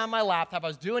put down my laptop. I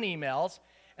was doing emails.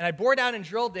 And I bored down and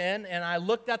drilled in, and I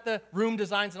looked at the room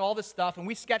designs and all this stuff, and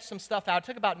we sketched some stuff out. It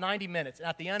took about 90 minutes. And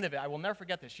at the end of it, I will never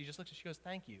forget this. She just looks and she goes,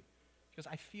 thank you. She goes,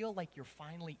 I feel like you're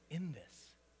finally in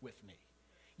this with me.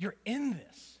 You're in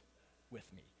this with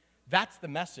me. That's the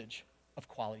message of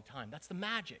quality time. That's the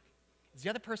magic. As the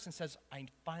other person says, I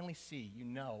finally see,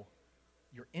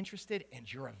 you're interested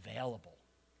and you're available.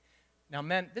 Now,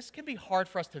 men, this can be hard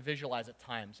for us to visualize at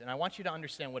times, and I want you to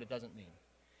understand what it doesn't mean.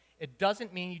 It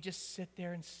doesn't mean you just sit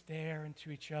there and stare into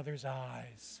each other's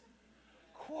eyes.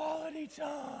 Quality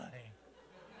time.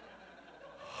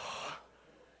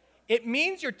 It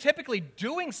means you're typically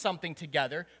doing something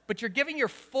together, but you're giving your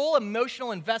full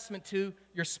emotional investment to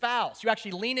your spouse. You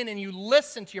actually lean in and you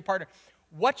listen to your partner.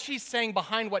 What she's saying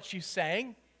behind what she's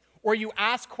saying, or you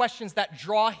ask questions that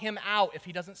draw him out if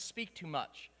he doesn't speak too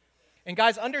much. And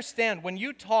guys, understand, when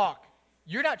you talk,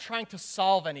 you're not trying to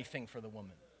solve anything for the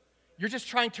woman. You're just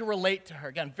trying to relate to her.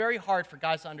 Again, very hard for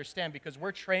guys to understand because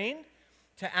we're trained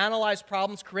to analyze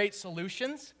problems, create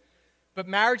solutions, but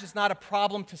marriage is not a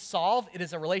problem to solve. It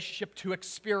is a relationship to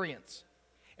experience.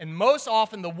 And most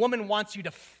often, the woman wants you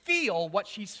to feel what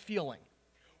she's feeling,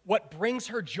 what brings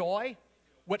her joy,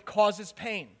 what causes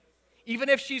pain. Even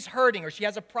if she's hurting or she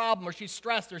has a problem or she's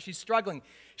stressed or she's struggling,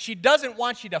 she doesn't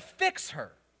want you to fix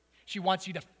her. She wants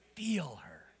you to feel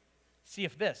her. See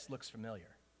if this looks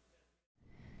familiar.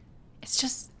 It's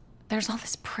just, there's all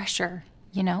this pressure,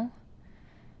 you know?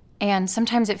 And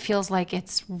sometimes it feels like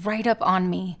it's right up on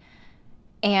me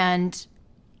and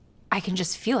I can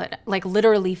just feel it, like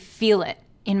literally feel it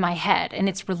in my head, and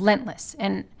it's relentless.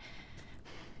 And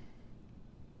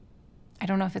I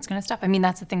don't know if it's gonna stop. I mean,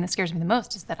 that's the thing that scares me the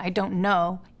most, is that I don't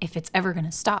know if it's ever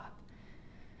gonna stop.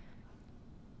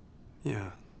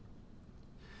 Yeah.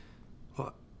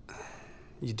 Well,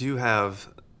 you do have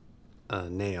a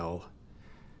nail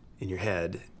in your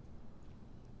head.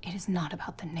 It is not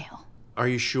about the nail. Are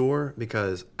you sure?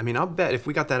 Because, I mean, I'll bet if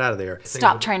we got that out of there...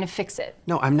 Stop trying to fix it.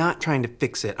 No, I'm not trying to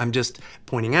fix it. I'm just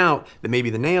pointing out that maybe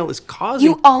the nail is causing...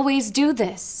 You always do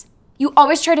this. You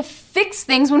always try to fix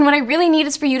things when what I really need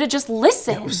is for you to just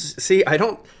listen. See, I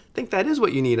don't think that is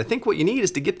what you need. I think what you need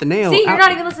is to get the nail See, you're out.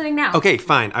 not even listening now. Okay,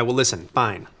 fine. I will listen.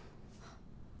 Fine.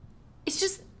 It's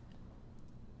just...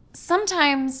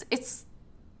 Sometimes it's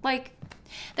like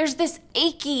there's this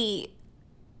achy...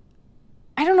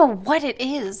 I don't know what it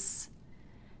is.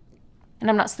 And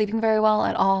I'm not sleeping very well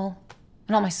at all.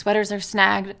 And all my sweaters are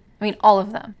snagged. I mean, all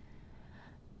of them.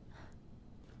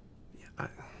 Yeah,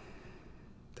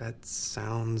 that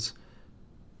sounds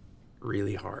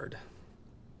really hard.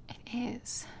 It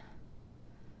is.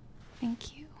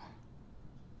 Thank you.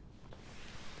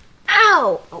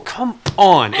 Ow! Oh, come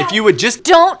on. If you would just...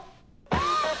 Don't!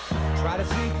 Try to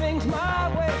see things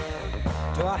my way.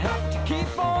 Do I have to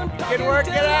keep on You talking can work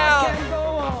till it I out. can go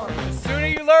on? The sooner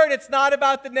you learn it's not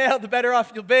about the nail, the better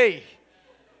off you'll be.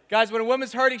 Guys, when a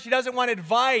woman's hurting, she doesn't want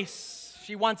advice.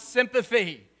 She wants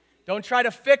sympathy. Don't try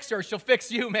to fix her. She'll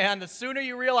fix you, man. The sooner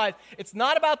you realize it's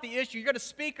not about the issue, you're going to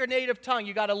speak her native tongue.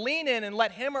 You got to lean in and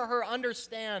let him or her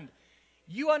understand.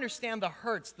 You understand the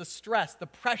hurts, the stress, the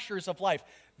pressures of life.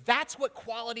 That's what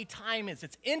quality time is.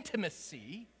 It's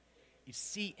intimacy. You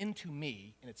see into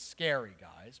me, and it's scary,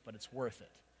 guys, but it's worth it.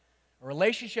 A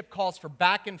relationship calls for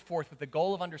back and forth with the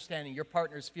goal of understanding your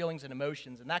partner's feelings and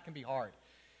emotions, and that can be hard.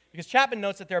 Because Chapman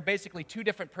notes that there are basically two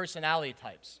different personality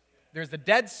types. There's the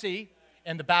Dead Sea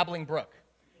and the babbling brook.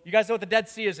 You guys know what the Dead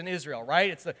Sea is in Israel, right?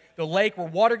 It's the lake where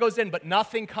water goes in, but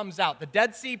nothing comes out. The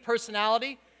Dead Sea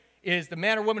personality is the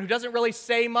man or woman who doesn't really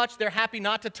say much. They're happy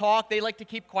not to talk. They like to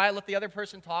keep quiet, let the other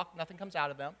person talk. Nothing comes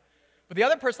out of them. But the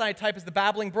other personality type is the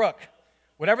babbling brook.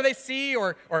 Whatever they see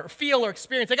or feel or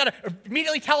experience, they got to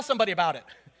immediately tell somebody about it.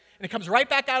 And it comes right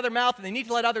back out of their mouth, and they need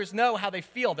to let others know how they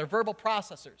feel. They're verbal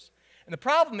processors. And the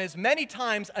problem is, many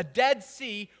times, a Dead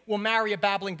Sea will marry a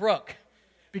babbling brook.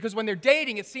 Because when they're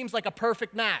dating, it seems like a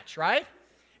perfect match, right?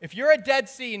 If you're a Dead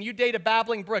Sea and you date a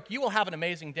babbling brook, you will have an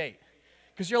amazing date.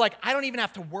 Because you're like, I don't even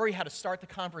have to worry how to start the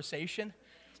conversation,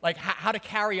 like how to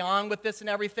carry on with this and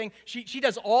everything. She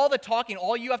does all the talking.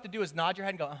 All you have to do is nod your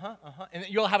head and go, uh-huh, uh-huh. And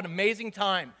you'll have an amazing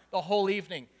time the whole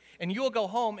evening. And you will go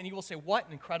home and you will say, what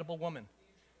an incredible woman.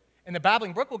 And the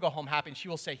babbling brook will go home happy and she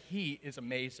will say, he is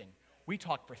amazing. We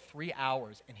talked for 3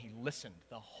 hours, and he listened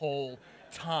the whole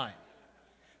time.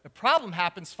 The problem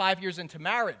happens 5 years into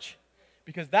marriage,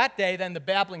 because that day, then the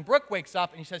babbling brook wakes up,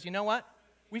 and he says, you know what?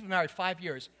 We've been married 5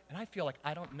 years, and I feel like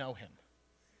I don't know him.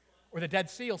 Or the Dead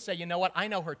Sea will say, you know what? I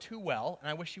know her too well, and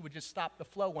I wish she would just stop the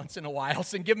flow once in a while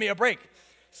and give me a break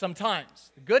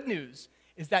sometimes. The good news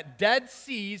is that Dead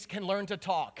Seas can learn to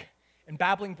talk, and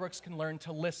babbling brooks can learn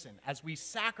to listen. As we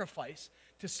sacrifice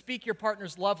to speak your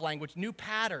partner's love language, new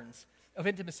patterns of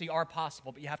intimacy are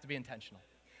possible, but you have to be intentional.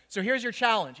 So here's your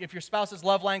challenge. If your spouse's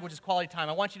love language is quality time,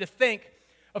 I want you to think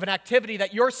of an activity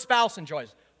that your spouse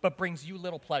enjoys, but brings you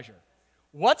little pleasure.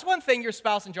 What's one thing your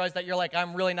spouse enjoys that you're like,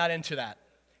 I'm really not into that?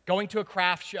 Going to a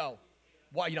craft show,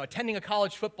 attending a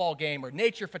college football game, or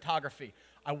nature photography.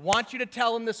 I want you to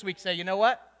tell them this week, say, you know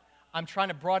what? I'm trying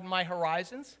to broaden my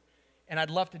horizons, and I'd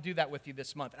love to do that with you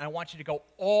this month. And I want you to go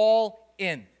all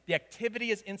in. The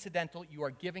activity is incidental. You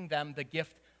are giving them the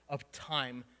gift of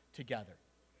time together.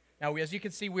 Now, as you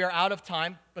can see, we are out of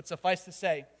time, but suffice to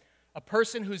say, a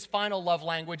person whose final love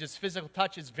language is physical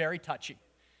touch is very touchy.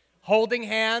 Holding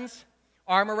hands,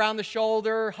 arm around the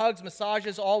shoulder, hugs,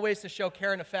 massages, all ways to show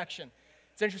care and affection.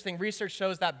 It's interesting, research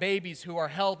shows that babies who are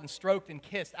held and stroked and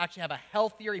kissed actually have a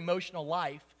healthier emotional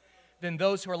life than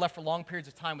those who are left for long periods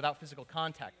of time without physical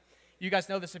contact. You guys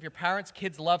know this if your parents,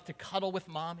 kids love to cuddle with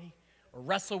mommy or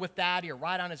wrestle with daddy or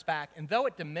ride on his back. And though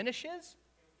it diminishes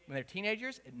when they're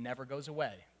teenagers, it never goes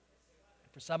away.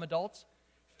 For some adults,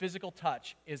 physical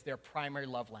touch is their primary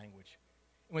love language.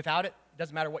 And without it, it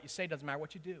doesn't matter what you say, it doesn't matter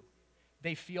what you do.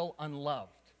 They feel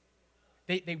unloved.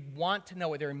 They want to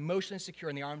know it. They're emotionally secure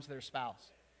in the arms of their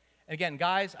spouse. And again,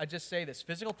 guys, I just say this.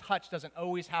 Physical touch doesn't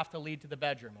always have to lead to the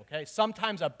bedroom, okay?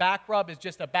 Sometimes a back rub is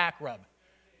just a back rub.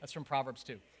 That's from Proverbs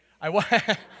 2. I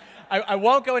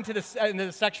won't go into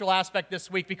the sexual aspect this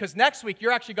week because next week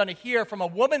you're actually going to hear from a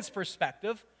woman's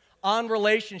perspective on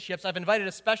relationships. I've invited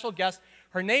a special guest.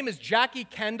 Her name is Jackie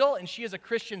Kendall, and she is a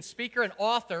Christian speaker and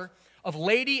author of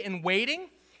Lady in Waiting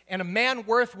and A Man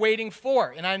Worth Waiting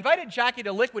For. And I invited Jackie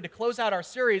to Liquid to close out our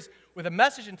series with a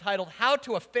message entitled, How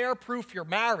to Affair-Proof Your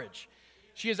Marriage.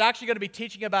 She is actually going to be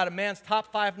teaching about a man's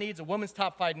top 5 needs, a woman's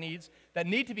top 5 needs that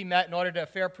need to be met in order to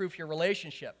affair-proof your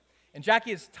relationship. And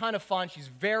Jackie is a ton of fun. She's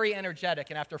very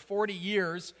energetic. And after 40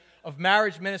 years of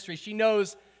marriage ministry, she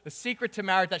knows the secret to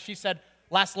marriage that she said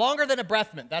lasts longer than a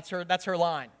breath mint. That's her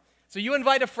line. So you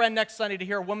invite a friend next Sunday to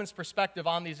hear a woman's perspective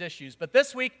on these issues. But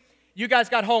this week, you guys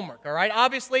got homework, all right?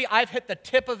 Obviously, I've hit the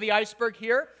tip of the iceberg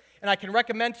here, and I can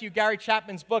recommend to you Gary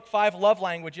Chapman's book, 5 Love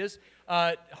Languages,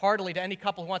 heartily to any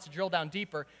couple who wants to drill down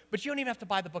deeper. But you don't even have to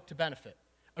buy the book to benefit.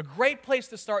 A great place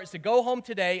to start is to go home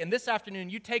today, and this afternoon,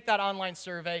 you take that online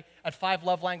survey at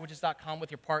 5lovelanguages.com with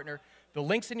your partner. The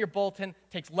link's in your bulletin,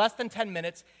 takes less than 10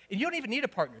 minutes, and you don't even need a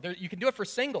partner. You can do it for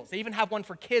singles. They even have one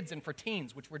for kids and for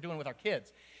teens, which we're doing with our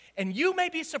kids. And you may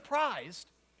be surprised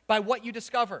by what you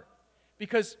discover.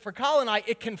 Because for Colin and I,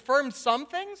 it confirmed some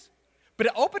things, but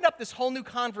it opened up this whole new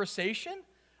conversation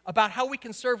about how we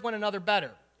can serve one another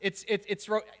better.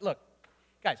 Look,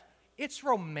 guys, it's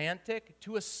romantic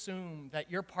to assume that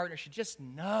your partner should just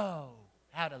know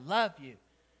how to love you,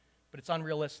 but it's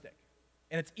unrealistic.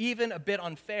 And it's even a bit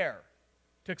unfair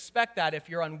to expect that if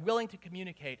you're unwilling to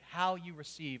communicate how you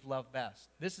receive love best.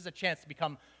 This is a chance to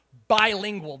become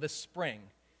bilingual this spring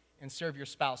and serve your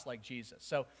spouse like Jesus.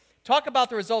 So talk about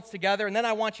the results together, and then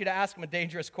I want you to ask him a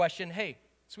dangerous question. Hey,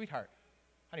 sweetheart,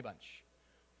 honey bunch,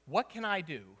 what can I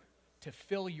do to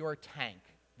fill your tank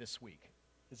this week?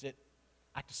 Is it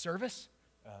act of service?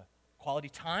 Quality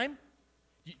time?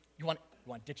 You want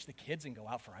to ditch the kids and go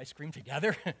out for ice cream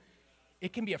together?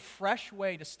 It can be a fresh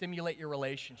way to stimulate your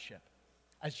relationship.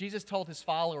 As Jesus told his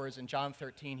followers in John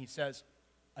 13, he says,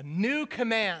 a new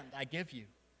command I give you.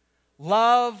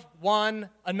 Love one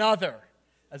another.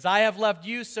 As I have loved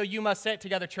you, so you must say it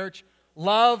together, church.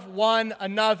 Love one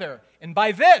another. And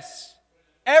by this,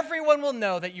 everyone will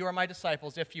know that you are my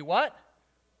disciples if you what?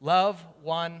 Love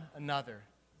one another.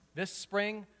 This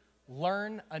spring,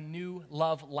 learn a new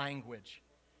love language.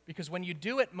 Because when you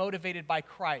do it motivated by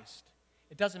Christ,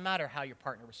 it doesn't matter how your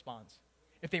partner responds.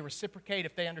 If they reciprocate,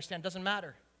 if they understand, it doesn't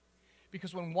matter.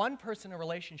 Because when one person in a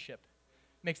relationship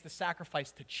makes the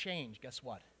sacrifice to change, guess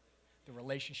what? The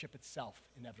relationship itself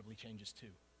inevitably changes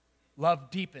too. Love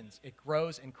deepens, it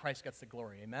grows, and Christ gets the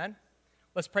glory. Amen?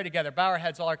 Let's pray together. Bow our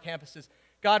heads, all our campuses.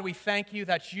 God, we thank you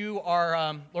that you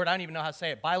are, Lord, I don't even know how to say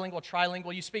it, bilingual,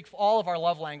 trilingual. You speak all of our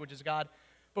love languages, God,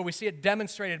 but we see it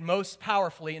demonstrated most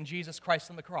powerfully in Jesus Christ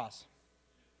on the cross.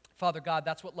 Father God,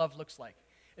 that's what love looks like.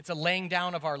 It's a laying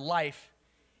down of our life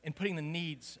and putting the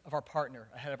needs of our partner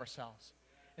ahead of ourselves.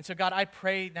 And so, God, I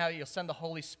pray now you'll send the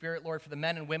Holy Spirit, Lord, for the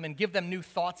men and women. Give them new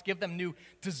thoughts. Give them new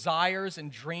desires and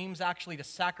dreams, actually, to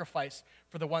sacrifice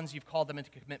for the ones you've called them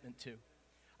into commitment to.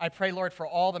 I pray, Lord, for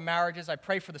all the marriages. I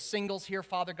pray for the singles here,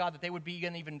 Father God, that they would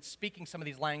begin even speaking some of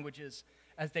these languages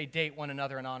as they date one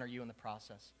another and honor you in the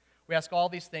process. We ask all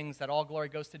these things, that all glory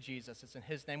goes to Jesus. It's in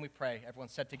his name we pray. Everyone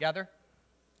said together,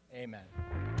 amen.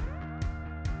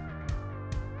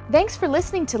 Thanks for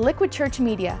listening to Liquid Church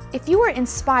Media. If you were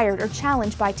inspired or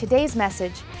challenged by today's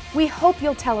message, we hope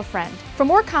you'll tell a friend. For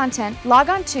more content, log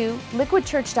on to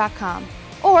liquidchurch.com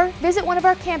or visit one of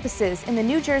our campuses in the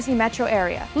New Jersey metro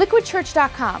area.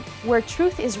 liquidchurch.com, where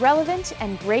truth is relevant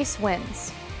and grace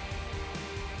wins.